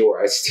pretty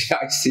sure. I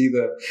see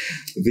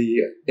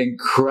the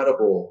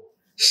incredible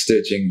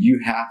stitching. You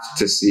have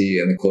to see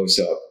in the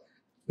close-up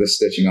the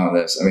stitching on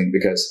this. I mean,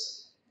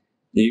 because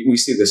we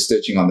see the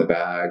stitching on the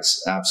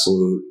bags,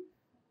 absolute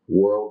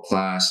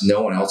world-class.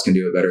 No one else can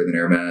do it better than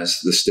Hermes,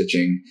 the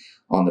stitching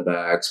on the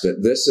bags.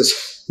 But this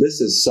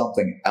is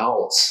something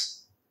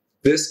else.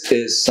 This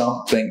is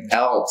something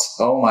else.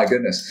 Oh my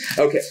goodness.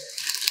 Okay.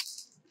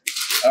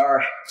 All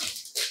right.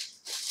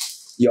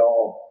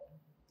 Y'all,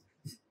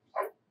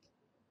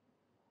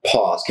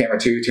 pause. Camera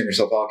 2, turn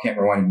yourself off.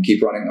 Camera 1, you can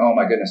keep running. Oh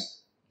my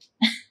goodness.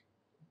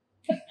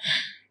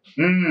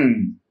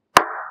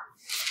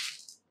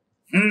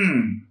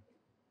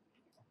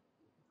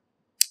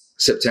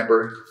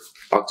 September,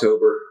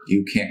 October,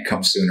 you can't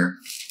come sooner.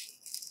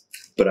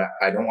 But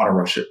I don't want to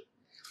rush it.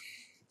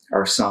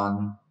 Our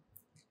son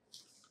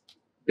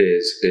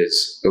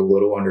is a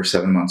little under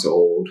 7 months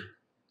old.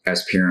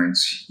 As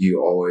parents, you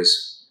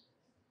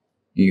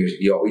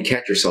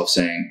catch yourself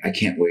saying, I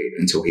can't wait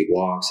until he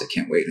walks. I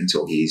can't wait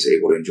until he's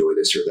able to enjoy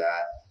this or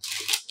that.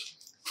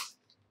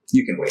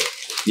 You can wait.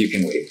 You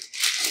can wait.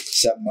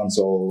 7 months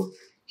old.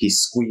 He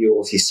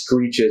squeals. He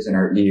screeches in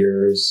our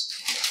ears.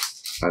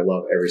 I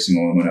love every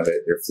single moment of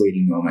it. They're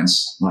fleeting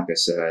moments. Like I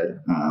said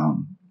a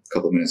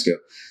couple of minutes ago,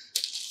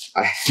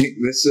 I think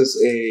this is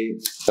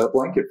a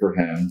blanket for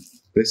him.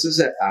 This is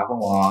an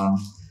Avalon.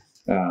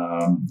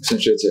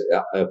 Essentially, it's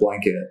a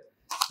blanket.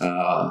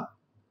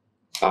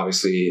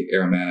 Obviously,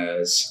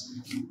 Hermes.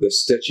 The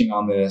stitching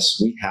on this,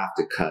 we have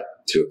to cut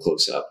to a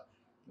close-up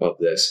of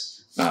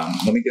this.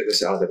 Let me get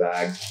this out of the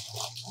bag.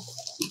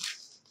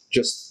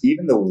 Just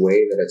even the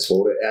way that it's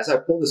folded. As I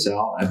pull this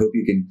out, I hope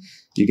you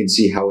can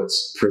see how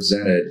it's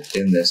presented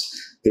in this.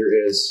 There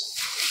is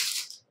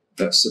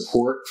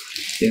support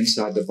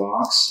inside the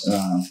box.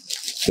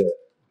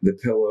 The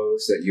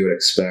pillows that you would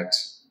expect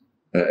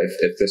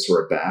if this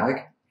were a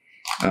bag.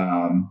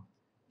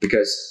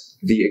 Because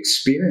the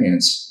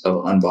experience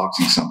of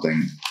unboxing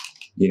something,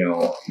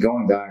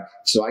 going back,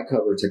 so I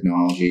cover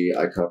technology,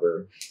 I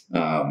cover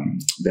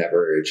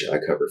beverage, I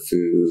cover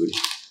food,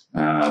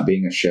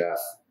 being a chef.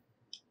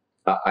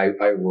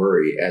 I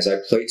worry as I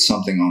plate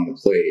something on the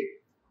plate,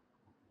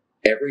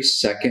 every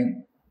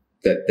second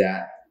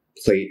that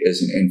plate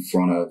isn't in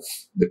front of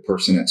the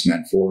person it's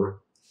meant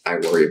for, I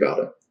worry about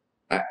it.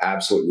 I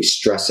absolutely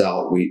stress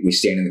out. We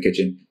stand in the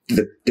kitchen.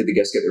 Did the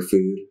guests get their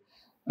food?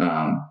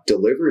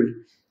 Delivery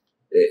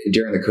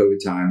during the COVID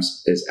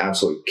times is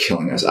absolutely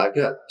killing us. I've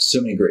got so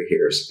many gray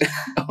hairs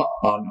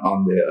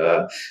on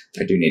the,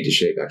 I do need to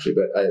shave actually,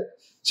 but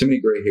so many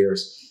gray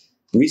hairs.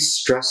 We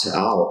stress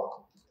out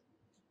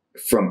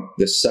from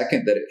the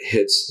second that it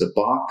hits the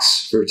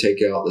box for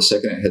takeout, the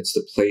second it hits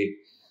the plate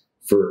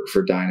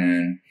for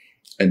dine-in,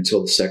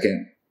 until the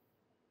second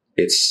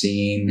it's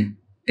seen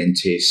and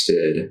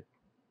tasted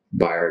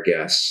by our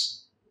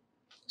guests.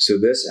 So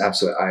this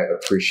absolutely, I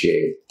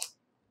appreciate.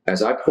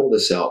 As I pull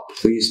this out,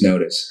 please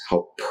notice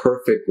how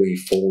perfectly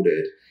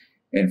folded.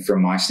 And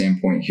from my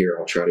standpoint here,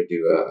 I'll try to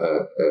do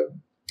a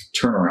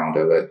turnaround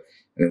of it,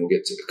 and then we'll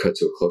get to cut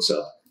to a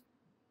close-up.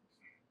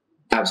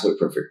 Absolutely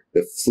perfect.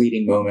 The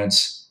fleeting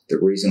moments, the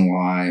reason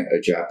why a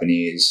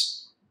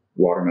Japanese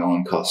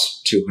watermelon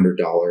costs $200,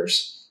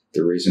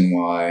 the reason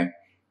why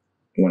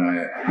when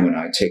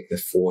I take the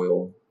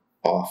foil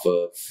off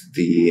of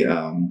the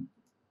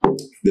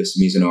this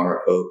Mizunara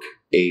Oak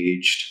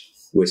aged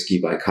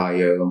whiskey by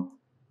Kaiyo,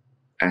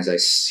 as I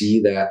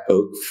see that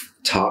oak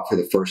top for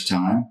the first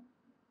time,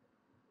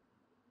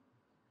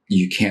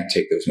 you can't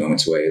take those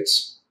moments away.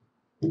 It's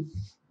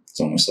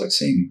almost like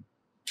seeing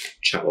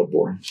child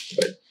born,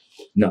 but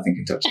nothing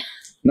can touch it.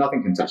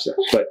 Nothing can touch that.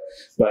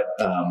 But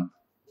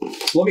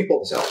let me pull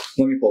this out.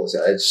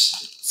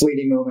 It's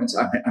fleeting moments.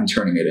 I'm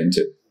turning it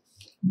into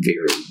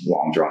very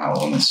long drawn out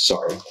moments.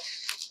 Sorry,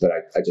 but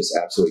I just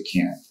absolutely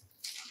can't.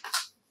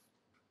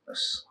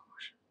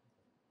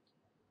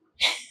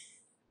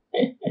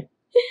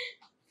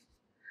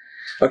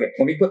 Okay,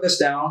 let me put this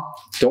down.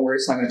 Don't worry,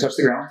 it's not going to touch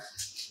the ground.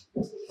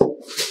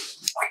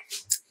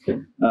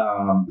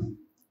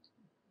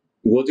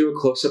 We'll do a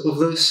close-up of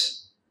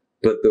this,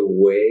 but the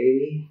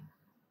way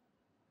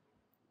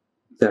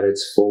that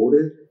it's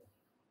folded,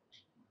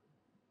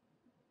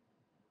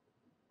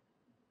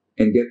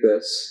 and get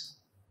this,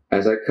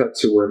 as I cut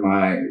to where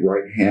my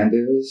right hand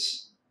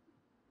is,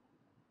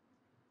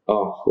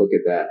 oh, look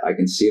at that. I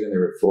can see it in the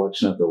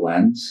reflection of the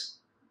lens.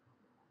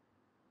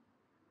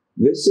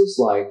 This is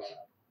like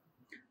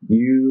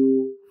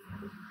you,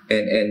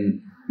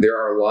 and there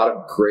are a lot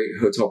of great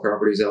hotel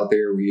properties out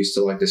there. We used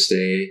to like to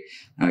stay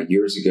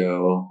years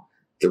ago,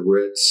 the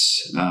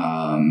Ritz,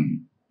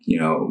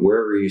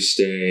 wherever you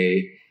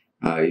stay,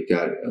 you've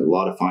got a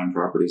lot of fine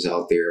properties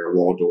out there,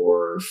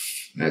 Waldorf,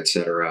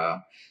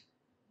 etc.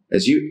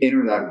 As you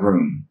enter that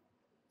room,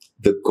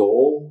 the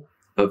goal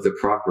of the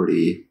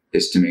property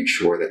is to make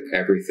sure that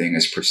everything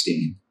is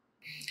pristine.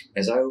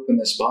 As I open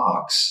this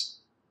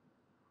box,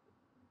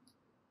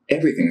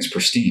 everything is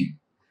pristine.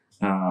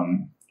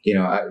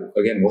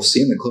 Again, we'll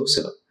see in the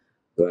close-up,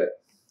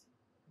 but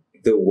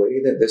the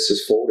way that this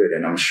is folded,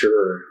 and I'm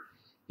sure,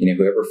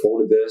 whoever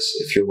folded this,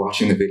 if you're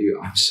watching the video,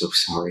 I'm so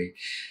sorry,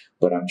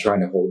 but I'm trying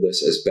to hold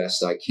this as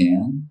best I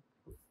can.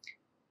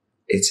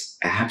 It's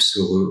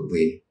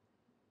absolutely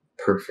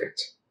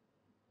perfect.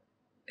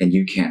 And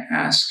you can't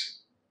ask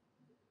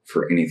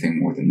for anything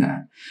more than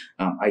that.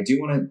 I do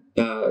want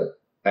to,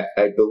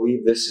 I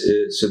believe this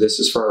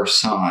is for our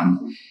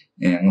son.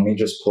 And let me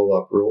just pull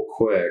up real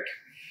quick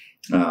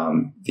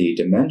the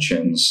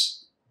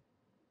dimensions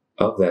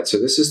of that. So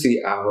this is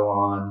the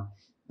Avalon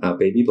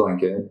baby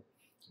blanket.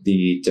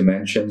 The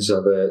dimensions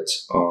of it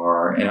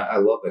are, and I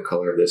love the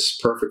color of this,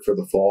 perfect for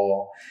the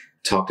fall.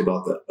 Talked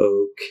about the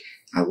oak.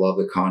 I love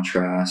the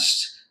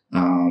contrast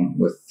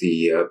with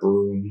the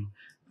broom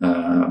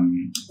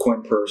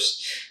coin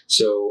purse.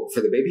 So for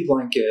the baby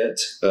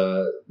blanket,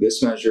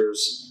 this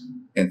measures,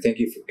 and thank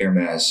you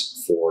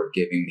Hermes for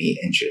giving me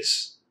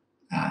inches,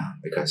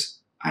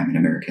 because I'm an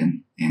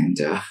American and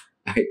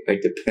I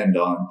depend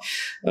on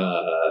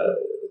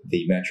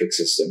the metric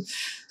system.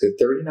 So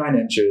 39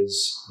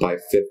 inches by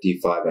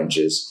 55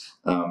 inches.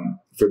 For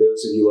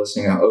those of you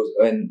listening,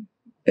 and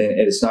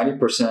it's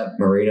 90%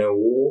 merino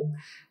wool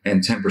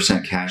and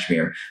 10%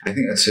 cashmere. I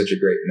think that's such a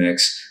great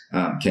mix.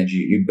 Kenji,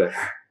 you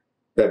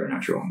better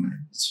not draw on that.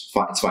 It's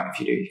fine if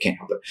you do. You can't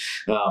help it.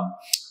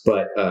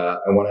 But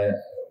I want to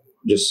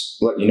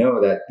just let you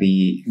know that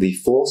the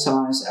full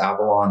size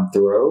Avalon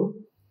throw,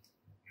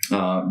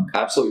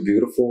 absolutely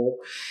beautiful.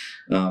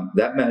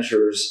 That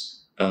measures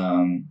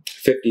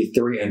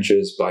 53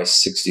 inches by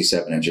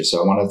 67 inches.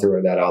 So I want to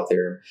throw that out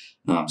there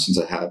since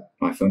I have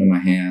my phone in my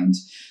hand.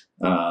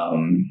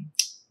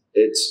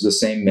 It's the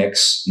same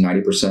mix,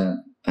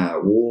 90%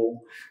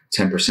 wool,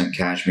 10%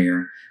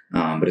 cashmere,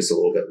 but it's a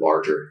little bit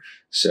larger.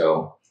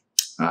 So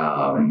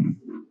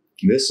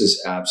this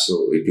is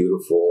absolutely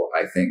beautiful.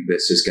 I think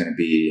this is going to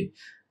be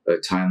a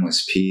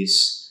timeless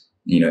piece.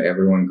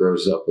 Everyone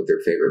grows up with their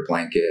favorite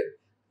blanket.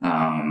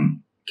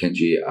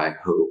 Kenji, I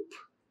hope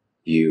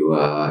you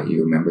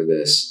remember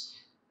this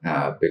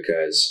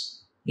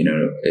because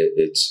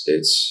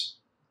it's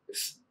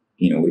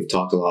we've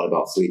talked a lot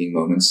about fleeting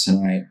moments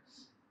tonight.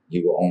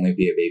 You will only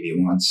be a baby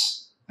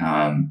once.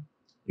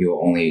 You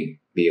will only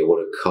be able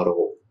to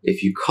cuddle.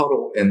 If you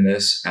cuddle in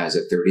this as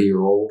a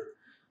 30-year-old,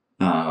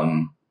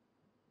 I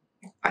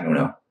don't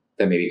know.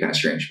 That may be kind of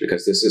strange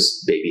because this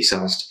is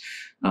baby-sized.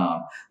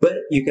 But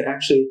you could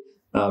actually,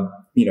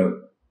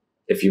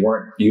 if you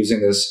weren't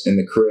using this in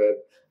the crib,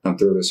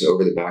 throw this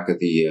over the back of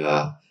the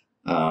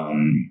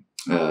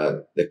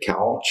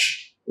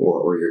couch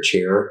or your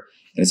chair.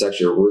 And it's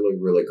actually a really,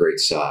 really great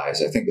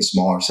size. I think the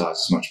smaller size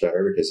is much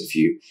better because if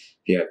you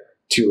have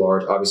too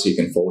large, obviously you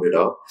can fold it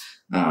up.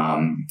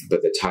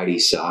 But the tidy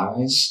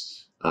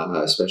size,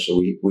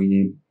 especially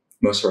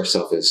most of our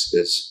stuff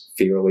is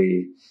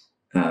fairly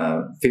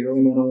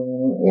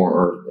minimal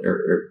or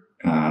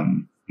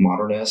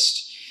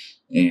modernist,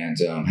 and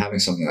having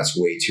something that's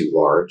way too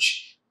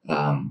large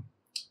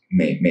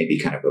may be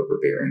kind of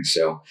overbearing.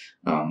 So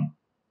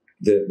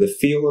the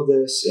feel of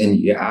this,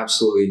 and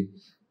absolutely,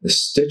 the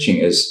stitching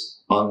is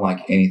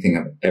unlike anything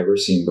I've ever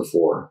seen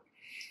before.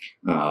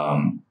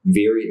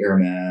 Very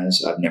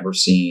Hermes. I've never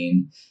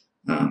seen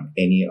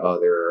any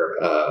other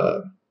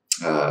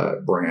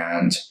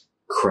brand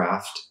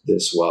craft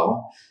this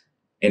well.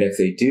 And if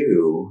they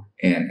do,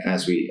 and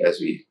as you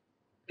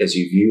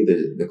view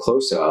the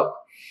close up,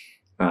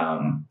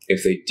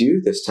 if they do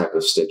this type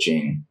of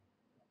stitching,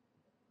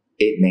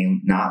 it may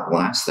not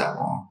last that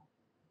long.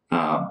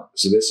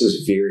 So this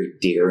is very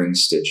daring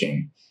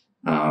stitching.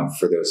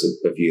 For those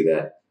of you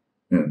that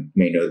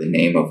may know the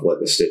name of what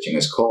the stitching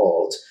is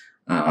called,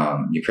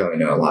 you probably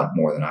know a lot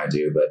more than I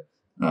do, but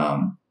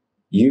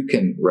you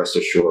can rest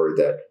assured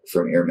that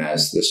from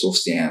Hermes, this will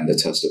stand the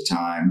test of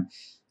time.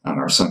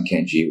 Our son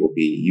Kenji will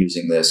be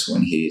using this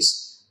when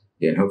he's,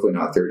 hopefully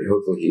not 30.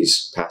 Hopefully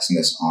he's passing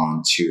this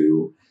on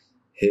to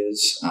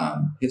his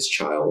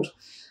child.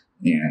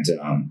 And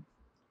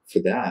for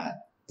that,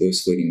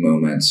 those fleeting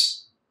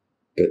moments,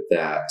 but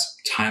that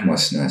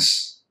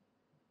timelessness,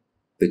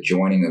 the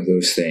joining of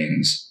those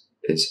things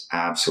is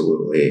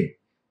absolutely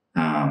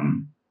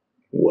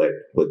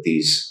what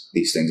these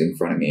things in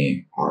front of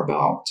me are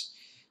about.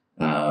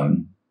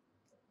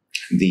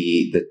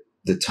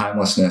 The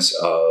timelessness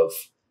of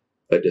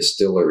a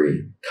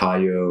distillery.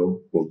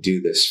 Kaiyo will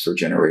do this for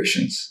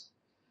generations.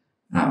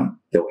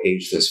 They'll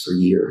age this for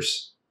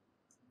years.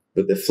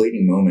 But the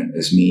fleeting moment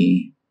is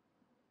me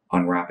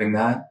unwrapping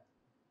that,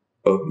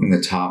 opening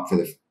the top for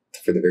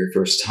the very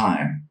first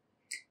time,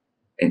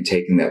 and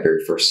taking that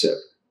very first sip.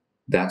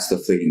 That's the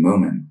fleeting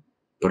moment.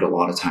 But a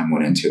lot of time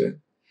went into it.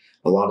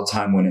 A lot of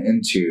time went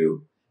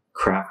into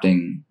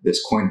crafting this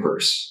coin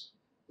purse.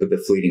 But the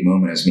fleeting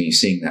moment is me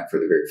seeing that for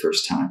the very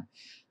first time.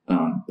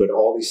 But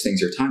all these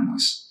things are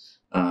timeless.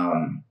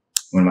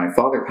 When my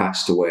father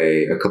passed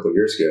away a couple of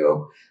years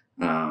ago,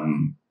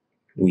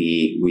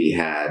 we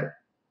had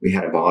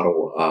a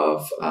bottle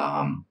of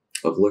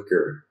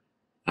liquor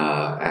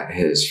at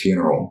his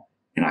funeral,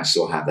 and I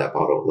still have that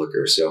bottle of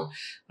liquor. So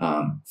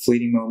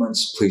fleeting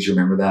moments, please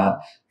remember that.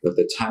 But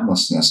the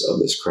timelessness of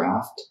this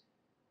craft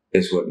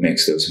is what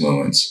makes those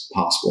moments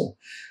possible.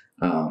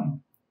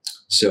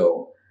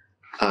 So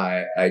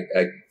I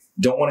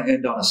don't want to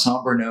end on a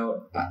somber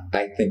note.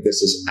 I think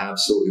this is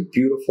absolutely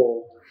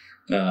beautiful.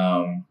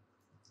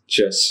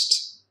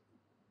 Just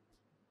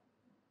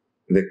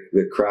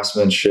the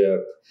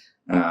craftsmanship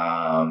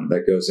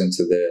that goes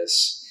into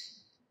this.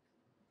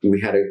 We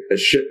had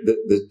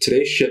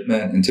today's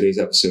shipment and today's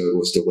episode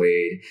was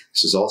delayed.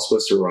 This was all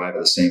supposed to arrive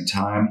at the same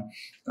time.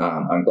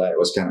 I'm glad it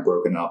was kind of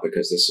broken up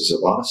because this is a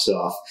lot of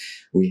stuff.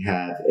 We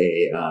have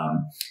a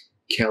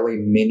Kelly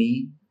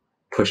mini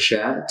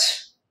pochette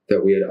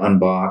that we had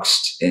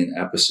unboxed in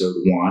episode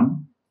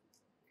 1.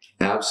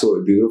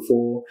 Absolutely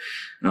beautiful.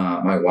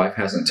 My wife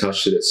hasn't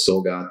touched it. It's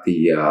still got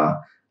the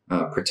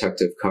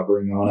protective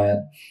covering on it.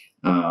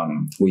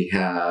 We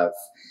have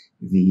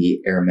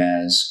the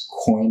Hermes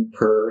coin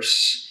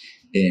purse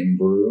in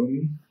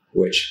broom,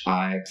 which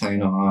I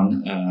plan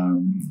on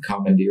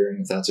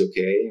commandeering if that's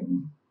okay.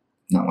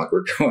 Not like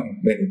we're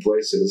going many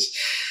places.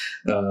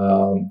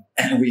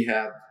 We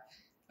have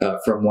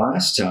from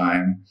last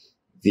time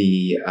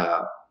the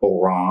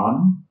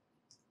Oran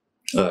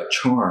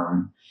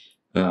charm,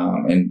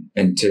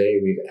 and today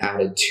we've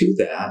added to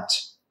that.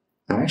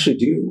 I actually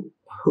do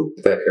hope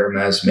that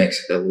Hermes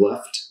makes a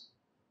left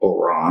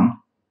Oran.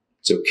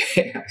 It's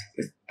okay.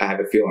 I have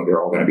a feeling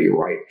they're all going to be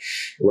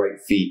right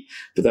feet,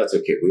 but that's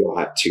okay. We all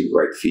have 2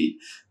 right feet.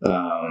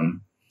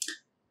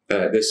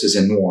 This is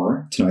in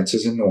noir. Tonight's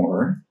is in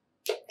noir.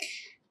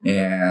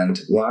 And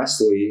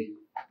lastly,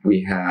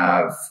 we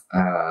have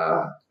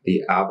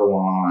the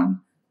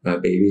Avalon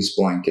baby's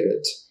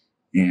blanket,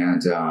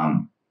 and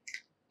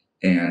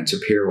to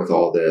pair with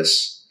all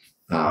this,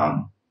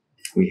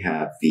 we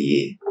have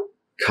the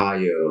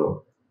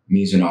Kaiyo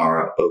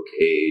Mizunara Oak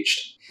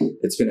aged.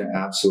 It's been an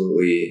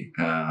absolutely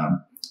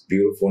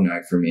beautiful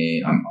night for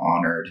me. I'm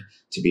honored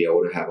to be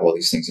able to have all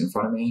these things in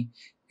front of me,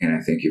 and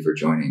I thank you for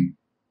joining.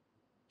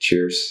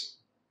 Cheers,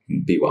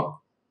 and be well.